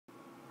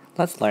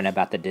Let's learn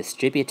about the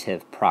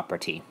distributive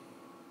property.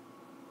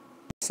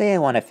 Say I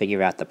want to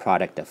figure out the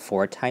product of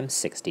 4 times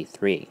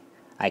 63.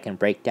 I can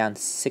break down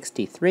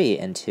 63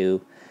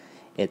 into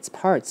its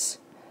parts,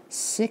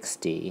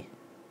 60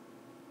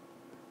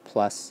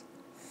 plus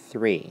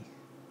 3.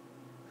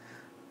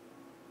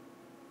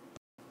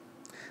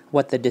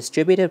 What the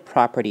distributive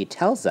property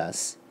tells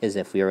us is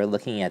if we were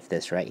looking at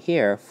this right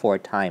here, 4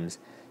 times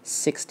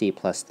 60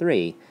 plus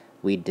 3,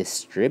 we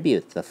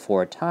distribute the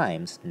 4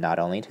 times not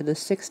only to the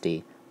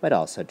 60, but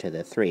also to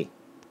the 3.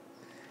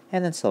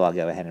 And then so I'll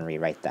go ahead and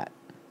rewrite that.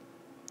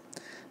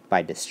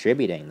 By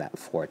distributing that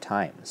 4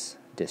 times,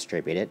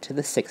 distribute it to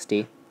the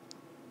 60,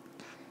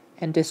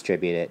 and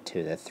distribute it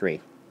to the 3.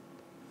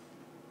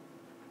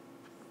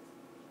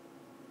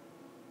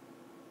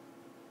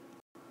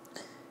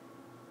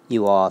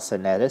 You will also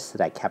notice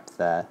that I kept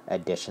the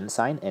addition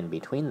sign in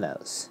between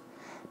those.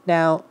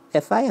 Now,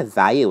 if I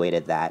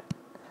evaluated that,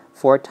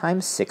 4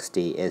 times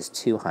 60 is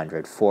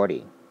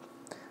 240.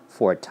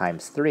 4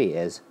 times 3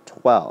 is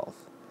 12.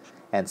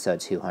 And so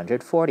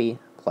 240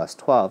 plus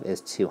 12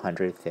 is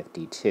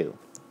 252.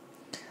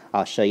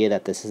 I'll show you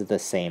that this is the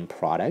same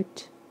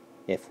product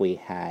if we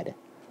had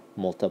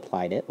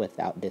multiplied it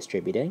without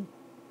distributing.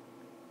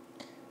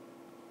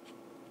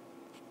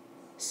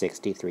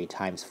 63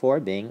 times 4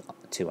 being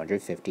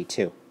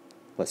 252.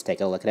 Let's take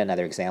a look at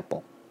another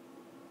example.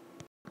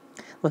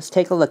 Let's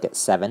take a look at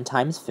 7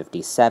 times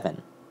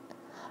 57.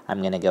 I'm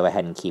going to go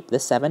ahead and keep the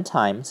 7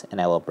 times, and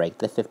I will break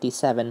the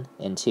 57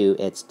 into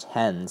its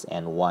tens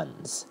and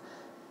ones.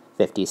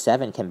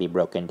 57 can be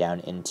broken down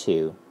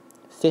into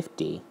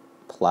 50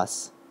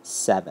 plus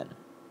 7.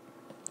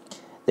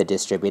 The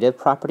distributive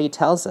property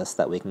tells us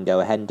that we can go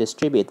ahead and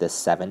distribute this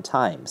 7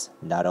 times,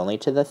 not only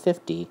to the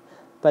 50,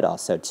 but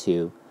also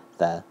to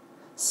the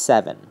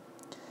 7.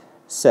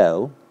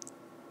 So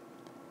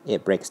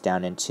it breaks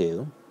down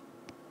into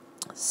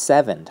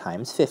 7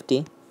 times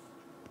 50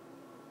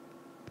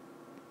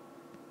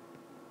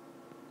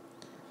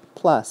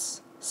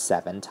 plus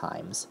 7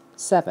 times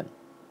 7.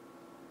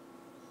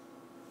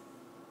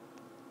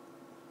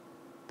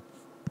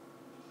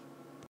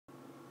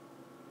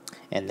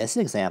 In this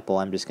example,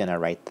 I'm just going to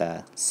write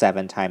the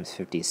 7 times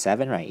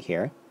 57 right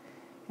here.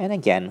 And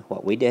again,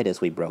 what we did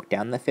is we broke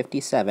down the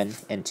 57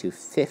 into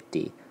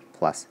 50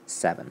 plus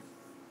 7.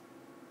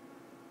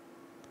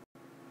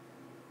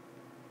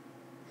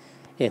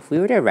 If we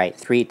were to write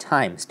 3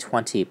 times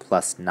 20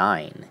 plus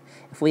 9,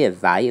 if we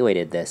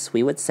evaluated this,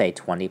 we would say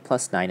 20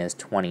 plus 9 is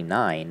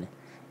 29,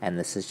 and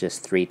this is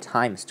just 3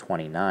 times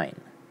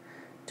 29.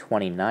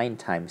 29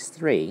 times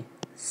 3,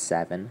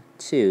 7,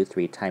 2,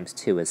 3 times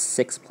 2 is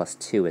 6 plus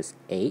 2 is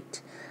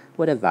 8,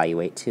 would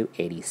evaluate to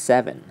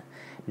 87.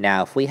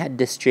 Now, if we had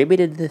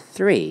distributed the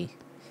 3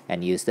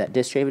 and used that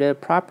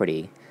distributive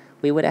property,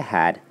 we would have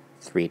had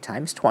 3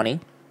 times 20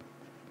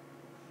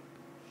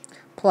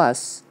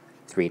 plus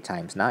 3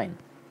 times 9.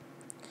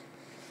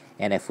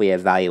 And if we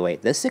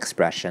evaluate this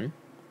expression,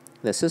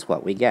 this is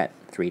what we get.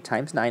 3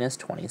 times 9 is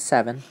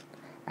 27,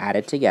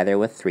 added together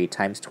with 3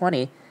 times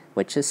 20,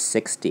 which is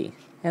 60.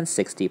 And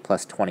 60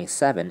 plus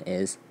 27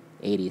 is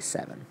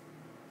 87.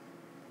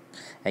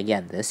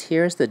 Again, this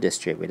here is the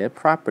distributive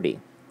property.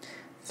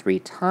 3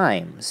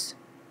 times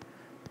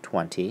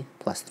 20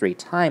 plus 3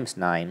 times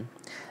 9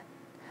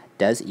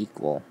 does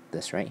equal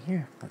this right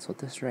here. That's what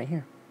this is right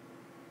here.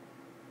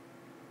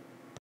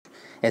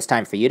 It's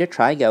time for you to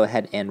try. Go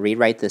ahead and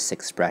rewrite this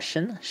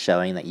expression,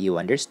 showing that you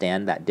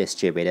understand that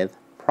distributive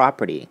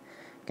property.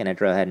 I'm going to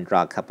go ahead and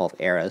draw a couple of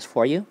arrows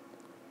for you.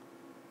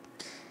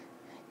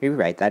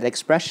 Rewrite that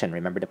expression.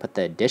 Remember to put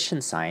the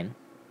addition sign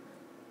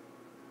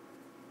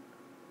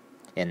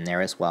in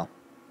there as well.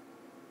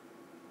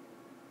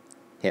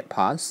 Hit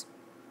pause.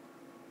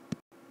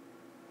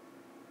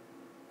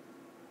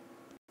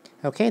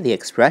 Okay, the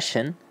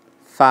expression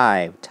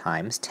 5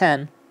 times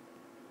 10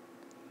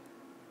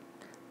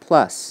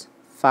 plus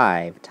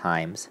 5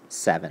 times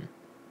 7.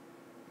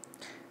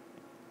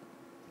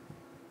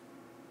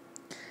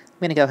 I'm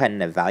going to go ahead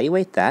and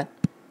evaluate that.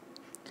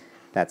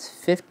 That's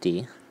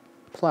 50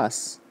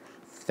 plus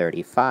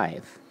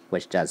 35,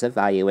 which does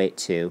evaluate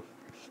to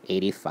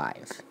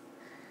 85.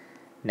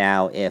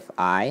 Now, if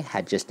I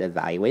had just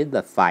evaluated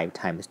the 5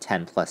 times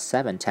 10 plus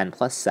 7, 10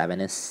 plus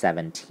 7 is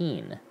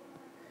 17.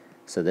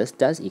 So this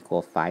does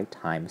equal 5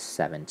 times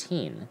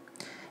 17.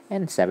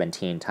 And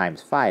 17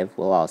 times 5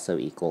 will also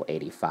equal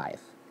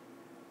 85,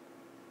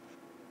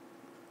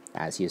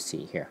 as you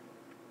see here.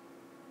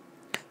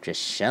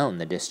 Just shown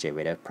the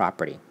distributive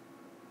property.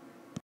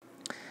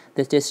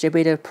 The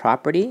distributive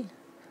property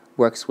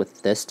works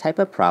with this type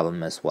of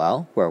problem as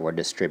well, where we're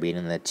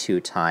distributing the 2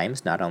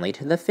 times not only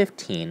to the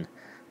 15,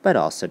 but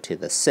also to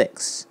the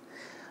 6.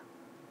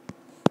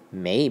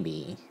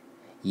 Maybe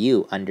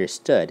you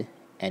understood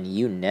and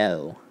you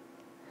know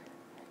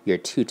your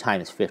 2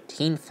 times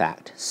 15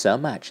 fact so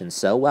much and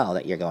so well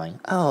that you're going,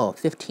 oh,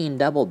 15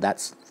 doubled,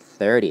 that's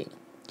 30.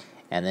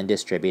 And then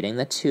distributing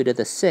the 2 to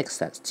the 6,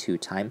 that's 2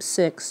 times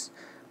 6,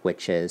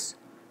 which is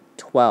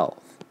 12.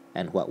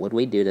 And what would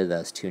we do to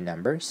those two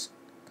numbers?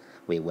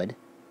 We would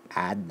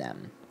add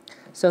them.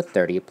 So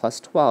 30 plus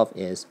 12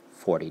 is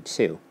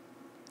 42.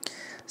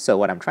 So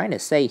what I'm trying to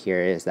say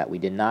here is that we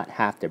did not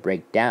have to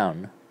break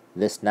down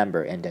this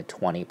number into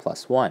 20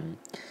 plus 1.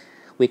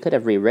 We could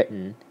have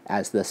rewritten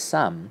as the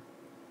sum,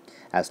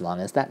 as long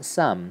as that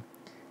sum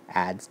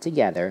adds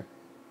together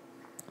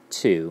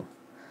to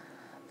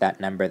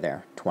that number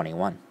there,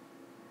 21.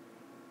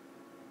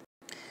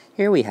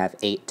 Here we have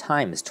 8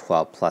 times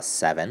 12 plus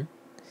 7,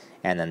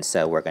 and then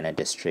so we're going to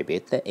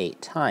distribute the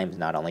 8 times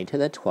not only to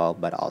the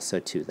 12 but also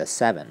to the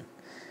 7.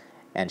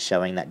 And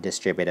showing that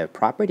distributive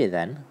property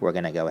then, we're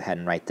going to go ahead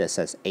and write this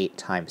as 8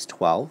 times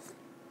 12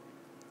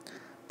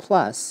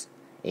 plus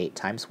 8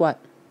 times what?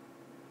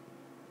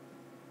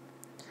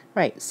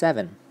 Right,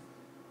 7.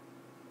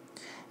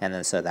 And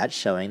then so that's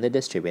showing the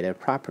distributive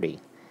property.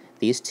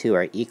 These two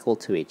are equal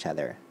to each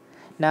other.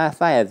 Now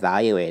if I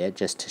evaluate it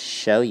just to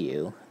show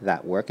you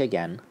that work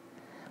again,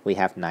 we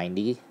have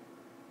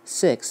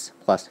 96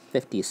 plus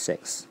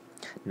 56.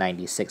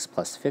 96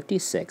 plus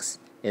 56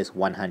 is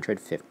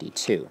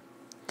 152.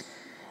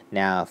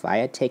 Now, if I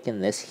had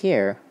taken this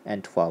here,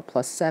 and 12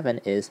 plus 7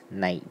 is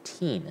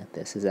 19.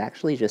 This is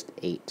actually just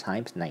 8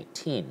 times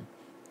 19.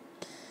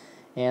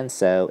 And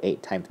so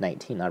 8 times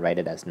 19, I'll write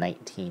it as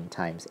 19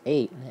 times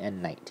 8,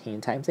 and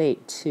 19 times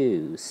 8,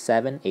 2,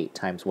 7. 8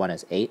 times 1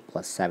 is 8,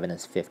 plus 7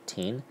 is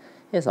 15,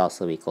 is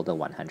also equal to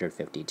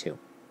 152.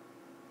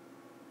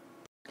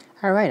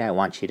 Alright, I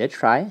want you to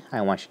try.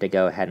 I want you to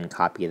go ahead and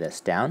copy this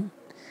down.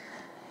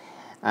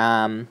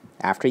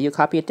 After you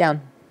copy it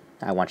down,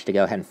 I want you to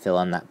go ahead and fill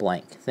in that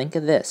blank. Think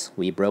of this.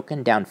 We've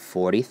broken down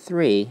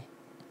 43.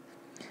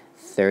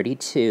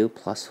 32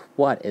 plus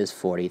what is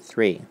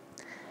 43?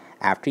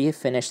 After you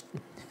finish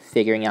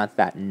figuring out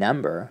that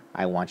number,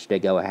 I want you to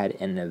go ahead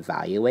and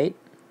evaluate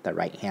the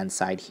right-hand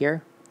side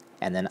here,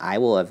 and then I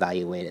will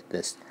evaluate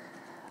this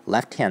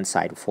left-hand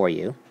side for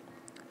you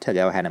to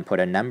go ahead and put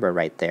a number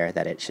right there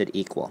that it should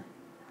equal.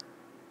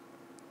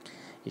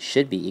 It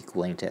should be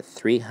equaling to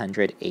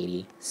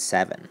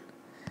 387.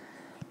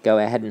 Go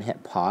ahead and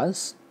hit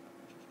pause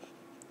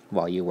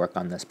while you work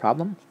on this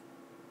problem.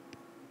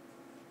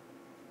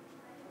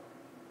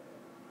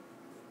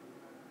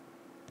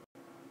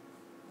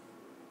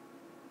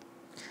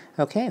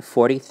 Okay,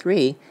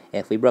 43,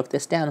 if we broke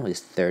this down, was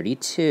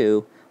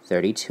 32.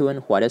 32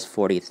 and what is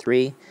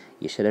 43?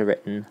 You should have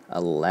written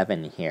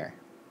 11 here.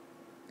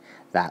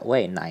 That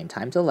way, 9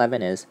 times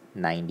 11 is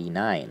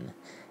 99.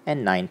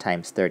 And 9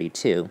 times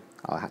 32,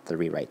 I'll have to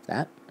rewrite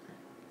that.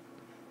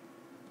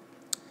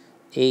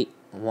 8,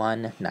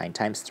 1, 9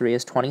 times 3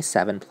 is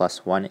 27,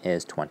 plus 1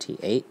 is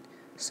 28.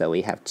 So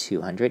we have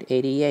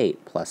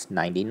 288 plus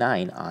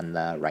 99 on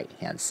the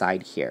right-hand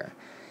side here.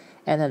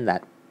 And then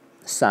that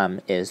sum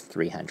is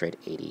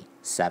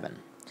 387.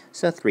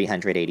 So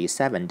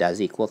 387 does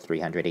equal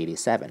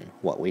 387.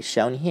 What we've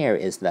shown here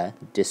is the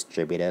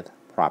distributive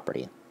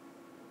property.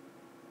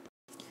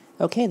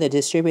 Okay, the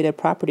distributive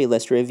property,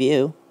 let's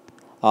review.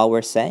 All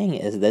we're saying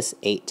is this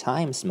 8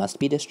 times must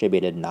be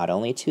distributed not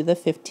only to the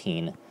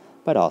 15,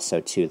 but also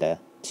to the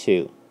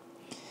 2.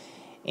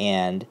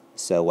 And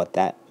so what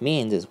that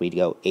means is we'd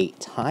go 8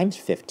 times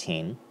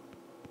 15,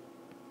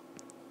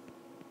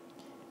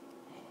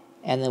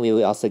 and then we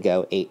would also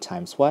go 8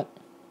 times what?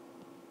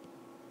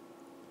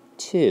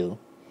 2,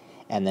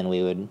 and then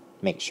we would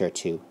make sure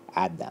to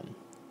add them.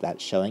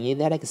 That's showing you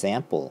that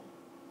example.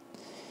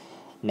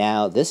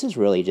 Now, this is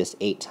really just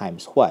 8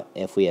 times what,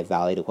 if we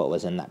evaluated what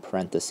was in that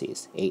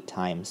parentheses? 8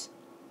 times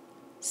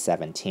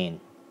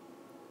 17.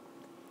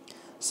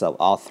 So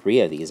all three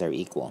of these are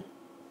equal,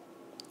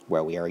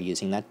 where we are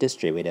using that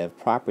distributive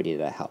property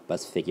to help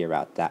us figure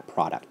out that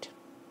product.